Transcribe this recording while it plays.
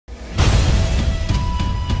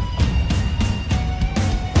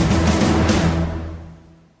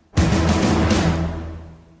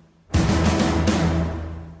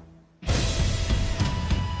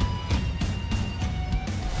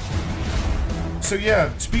So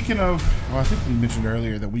yeah, speaking of, well, I think we mentioned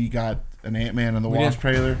earlier that we got an Ant-Man and the Wasp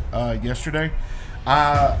trailer yesterday.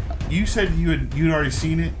 You said you'd already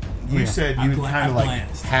seen it. You said you had kind of like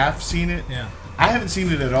half seen it. Yeah. I haven't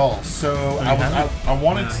seen it at all, so I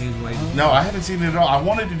wanted. No, I haven't seen it at all. I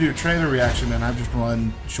wanted to do a trailer reaction, and I've just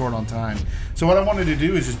run short on time. So what I wanted to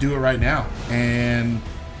do is just do it right now and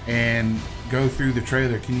go through the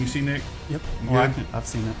trailer. Can you see Nick? Yep. Well, I've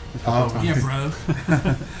seen it. Yeah, bro.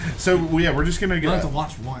 So yeah, we're just gonna get. I have to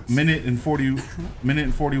watch once. Minute and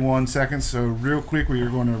 41 seconds. So real quick, we are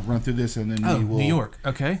going to run through this, and then we will. New York.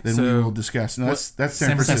 Okay. Then so we will discuss. No, that's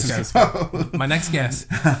San Francisco. My next guess.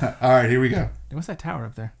 All right, here we go. What's that tower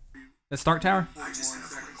up there? That Stark Tower?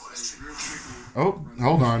 Oh,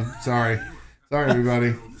 hold on. Sorry,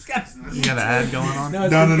 everybody. You got an ad going on? No.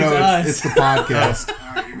 It's the podcast.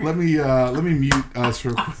 Let me mute us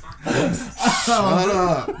real quick. Shut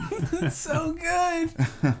up. That's so good.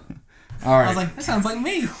 All right. I was like, that sounds like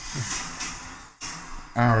me.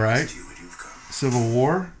 All right. Civil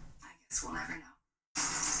War. I guess we'll never know.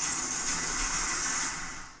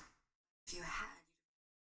 If you had.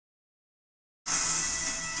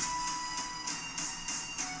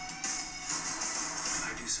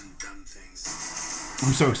 I do some dumb things.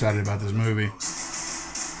 I'm so excited about this movie. They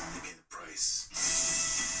pay the price.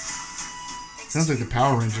 Sounds like the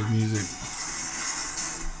Power Rangers music.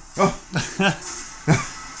 Oh.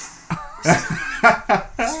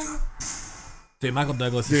 Dude, Michael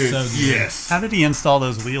Douglas is so good. Yes. How did he install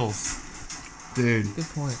those wheels Dude. Good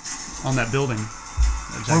point. on that building?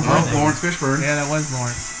 Oh, Lawrence Fishburne. Yeah, that was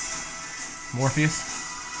Lawrence. Morpheus.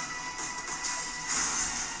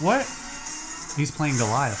 What? He's playing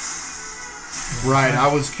Goliath. Right. I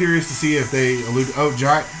was curious to see if they allude. Oh,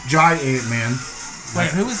 Giant Ant-Man.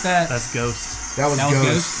 Wait, who was that? That's Ghost. That was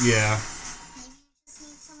Ghost. Yeah. Maybe you just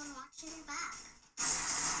need someone watching your back.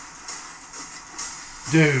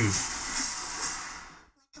 Dude.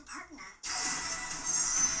 Like a partner.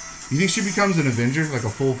 You think she becomes an Avenger? Like a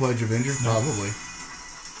full-fledged Avenger? No. Probably.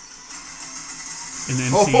 In the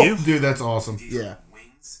MCU? Oh, dude, that's awesome. Yeah.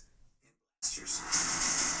 Wings and blasters.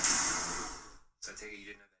 So I take it you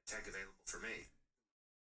didn't have that tech available for me.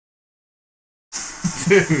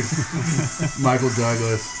 Dude. Michael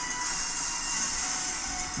Douglas.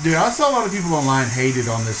 Dude, I saw a lot of people online hated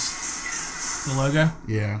on this. The logo?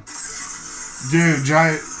 Yeah. Dude,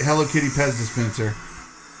 giant Hello Kitty Pez dispenser.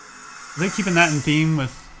 Are they keeping that in theme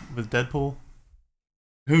with Deadpool?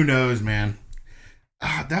 Who knows, man?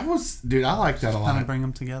 That was... Dude, I like that a Kind lot. of bring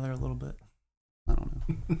them together a little bit. I don't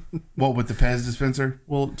know. What, with the Pez dispenser?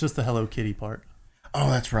 Well, just the Hello Kitty part. Oh,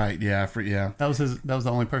 that's right. Yeah, yeah. That was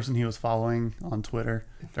the only person he was following on Twitter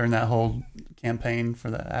during that whole campaign for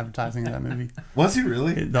the advertising of that movie. Was he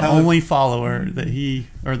really? The only follower that the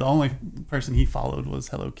only person he followed was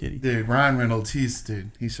Hello Kitty. Dude, Ryan Reynolds, he's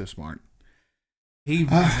so smart.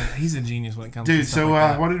 He's a genius when it comes to Dude, stuff so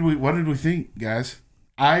like that. what did we think, guys?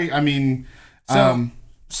 I mean,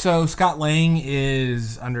 So Scott Lang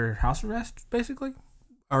is under house arrest, basically,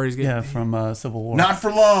 or he's getting from Civil War. not for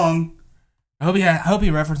long. I hope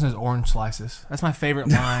he references orange slices. That's my favorite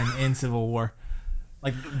line in Civil War.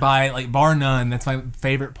 Bar none. That's my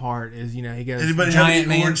favorite part. Is he goes. Anybody giant have any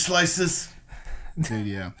man. orange slices? Dude,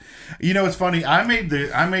 yeah. You know, it's funny. I made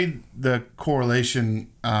the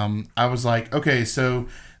correlation. I was like, okay, so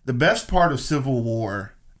the best part of Civil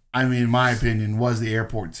War, I mean, in my opinion, was the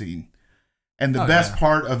airport scene, and the best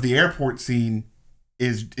part of the airport scene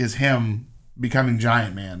is him becoming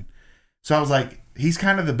Giant Man. So I was like, he's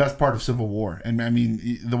kind of the best part of Civil War, and I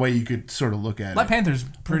mean, the way you could sort of look at Black it. Panther's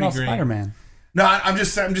pretty great. Spider-Man. No, I'm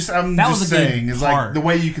just saying is like the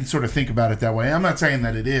way you can sort of think about it that way. I'm not saying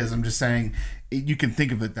that it is. I'm just saying you can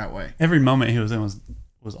think of it that way. Every moment he was in was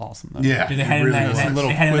awesome, though. Yeah, Dude, they had him really in was.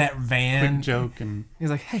 that van. Quick joke, and He's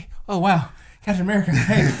like, hey, oh wow, Captain America.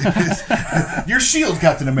 Hey, Your shield,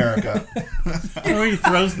 Captain America. he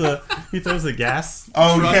throws the gas.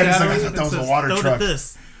 Oh, truck yeah, he's at like, I him thought that was and a water "Throw it truck." at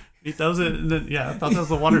this. He throws it, and then, I thought that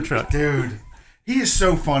was a water truck. Dude, he is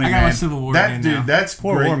so funny, I got man. my Civil War that in dude, now. that's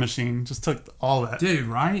Poor great. War Machine just took all that. dude,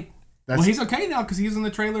 right? Well, he's okay now because he was in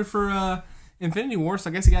the trailer for Infinity War,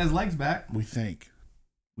 so I guess he got his legs back. We think.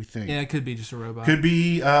 Yeah, it could be just a robot. Could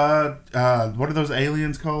be what are those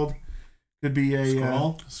aliens called? Could be a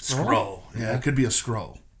Skrull. Yeah, it could be a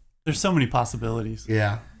Skrull. There's so many possibilities.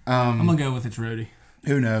 Yeah. I'm gonna go with it's Rhodey.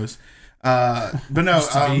 Who knows? But no,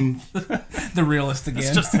 The realist again.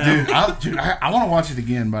 It's just him. dude, I want to watch it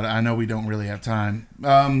again, but I know we don't really have time.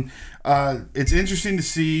 It's interesting to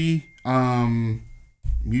see.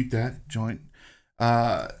 Mute that joint.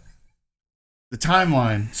 The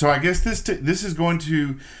timeline. So I guess this is going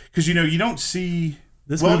to, because you don't see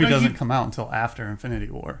This Well, movie no, doesn't you- come out until after Infinity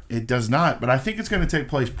War. It does not, but I think it's going to take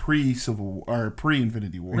place pre-Civil or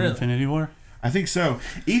pre-Infinity War. Really? Infinity War? I think so.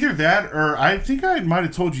 Either that, or I think I might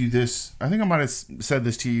have told you this. I think I might have said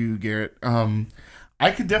this to you, Garrett.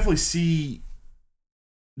 I could definitely see,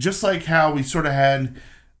 just like how we sort of had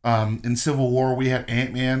in Civil War, we had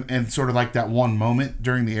Ant-Man and sort of like that one moment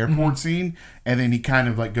during the airport scene, and then he kind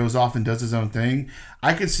of like goes off and does his own thing.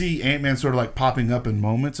 I could see Ant-Man sort of like popping up in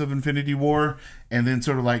moments of Infinity War, and then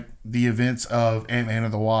sort of like the events of Ant-Man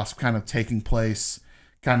and the Wasp kind of taking place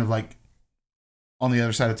kind of like on the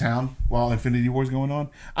other side of town while Infinity War is going on.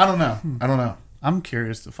 I don't know. I'm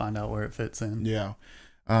curious to find out where it fits in. Yeah.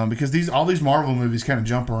 Because all these Marvel movies kind of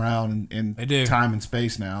jump around in They do. time and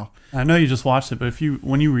space now. I know you just watched it, but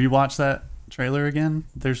when you rewatch that trailer again,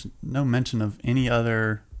 there's no mention of any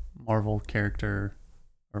other Marvel character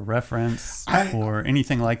or reference or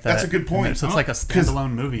anything like that. That's a good point. So it's like a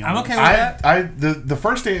standalone movie. I'm okay almost. with that. The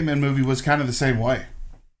first Ant-Man movie was kind of the same way.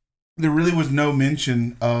 There really was no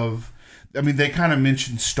mention of. I mean, they kind of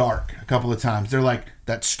mentioned Stark a couple of times. They're like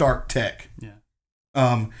that Stark tech. Yeah.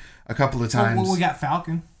 A couple of times. Well, we got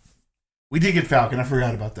Falcon. We did get Falcon. I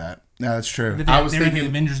forgot about that. No, that's true. They I was were at the thinking.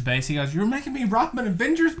 Avengers base. He goes, "You're making me rob an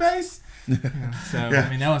Avengers base." Yeah, so Yeah. I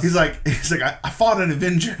mean, that was. He's like, I fought an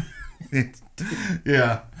Avenger.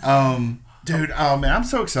 Yeah. Dude. Oh man, I'm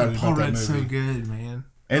so excited Paul about that Rudd's movie. so good, man.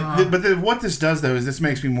 And what this does though is this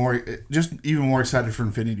makes me just even more excited for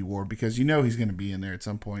Infinity War because you know he's going to be in there at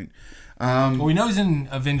some point. Well, we know he's in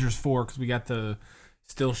Avengers 4 because we got the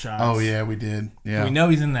still shots. Oh yeah, we did. Yeah, We know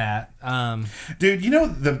he's in that. dude. You know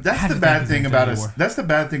that's had the to bad think thing he's about Infinity us. War. That's the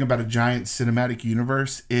bad thing about a giant cinematic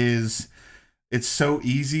universe is it's so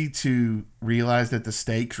easy to realize that the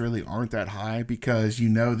stakes really aren't that high because you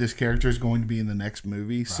know this character is going to be in the next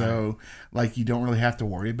movie, so like you don't really have to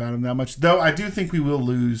worry about him that much. Though I do think we will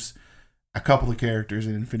lose a couple of characters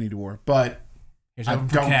in Infinity War, but Here's I hoping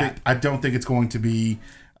for don't Cap. think it's going to be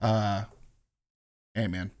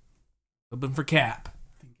Ant-Man. Hoping for Cap.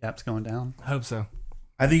 Cap's going down. I hope so.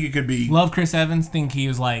 I think it could be. Love Chris Evans. Think he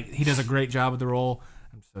does a great job with the role.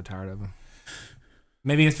 I'm so tired of him.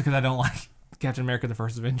 Maybe it's because I don't like Captain America: The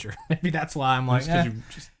First Avenger. Maybe that's why I'm like, Just 'cause you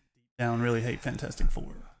just deep down really hate Fantastic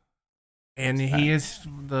Four. and he is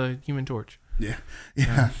the Human Torch.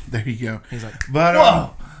 Yeah. There you go. He's like, But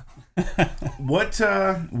whoa.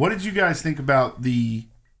 what did you guys think about the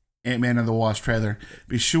Ant-Man and the Wasp trailer?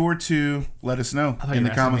 Be sure to let us know I thought in you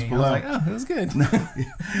the were asking comments me. below. I was like, oh, it was good.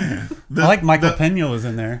 The- I like Michael the- Pena was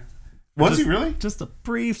in there. Was Just- he really? Just a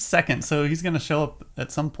brief second, so he's going to show up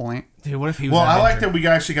at some point. Dude, what if he was? Well, an I like Avenger? that we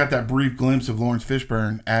actually got that brief glimpse of Lawrence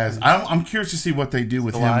Fishburne as. I'm curious to see what they do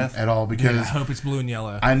with Goliath? him at all Dude, because I hope it's blue and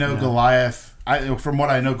yellow. I know Yeah. Goliath. From what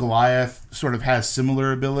I know, Goliath sort of has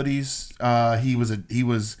similar abilities. He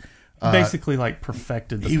was Basically, like,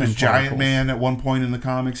 perfected the he was pin Giant particles. Man at one point in the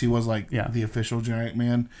comics. He was like Yeah. the official Giant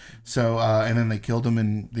Man. So and then they killed him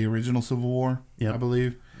in the original Civil War, Yep. I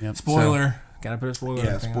believe. Yep. Spoiler. Gotta put a spoiler.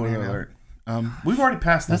 Yeah, thing on spoiler there now. alert. We've already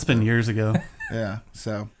passed That's this. been years ago. Yeah.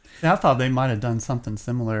 So Yeah, I thought they might have done something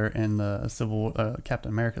similar in the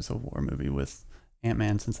Captain America Civil War movie with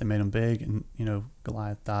Ant-Man since they made him big and,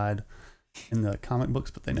 Goliath died in the comic books,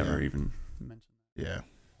 but they never even mentioned yeah.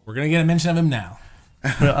 We're gonna get a mention of him now.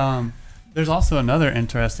 it. But there's also another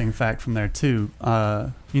interesting fact from there, too.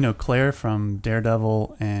 Claire from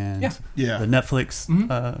Daredevil and Yeah. the Netflix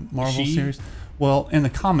Marvel She- series. Well, in the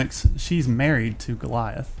comics, she's married to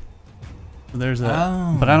Goliath. So there's but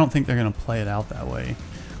I don't think they're going to play it out that way.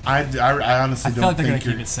 I honestly I feel don't like they're gonna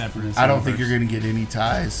think keep it separate. I don't think you're going to get any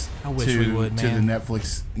ties I wish to, we would, to the man.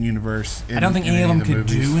 Netflix universe. I don't think any of them the could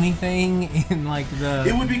movies. do anything in like the.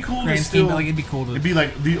 It would be cool to grand scheme, still. but, like, it'd be cool to. It'd be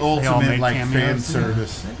like the all ultimate made like fan cameos.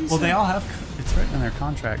 service. Well, they all have, it's written in their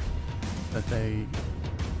contract that they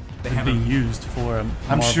have be them. used for a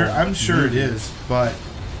I'm sure it movie. is, but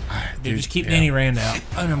Dude, just keep yeah. Danny Rand out.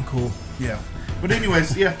 And I'm cool. Yeah. But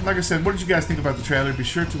anyways, yeah, like I said, what did you guys think about the trailer? Be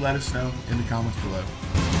sure to let us know in the comments below.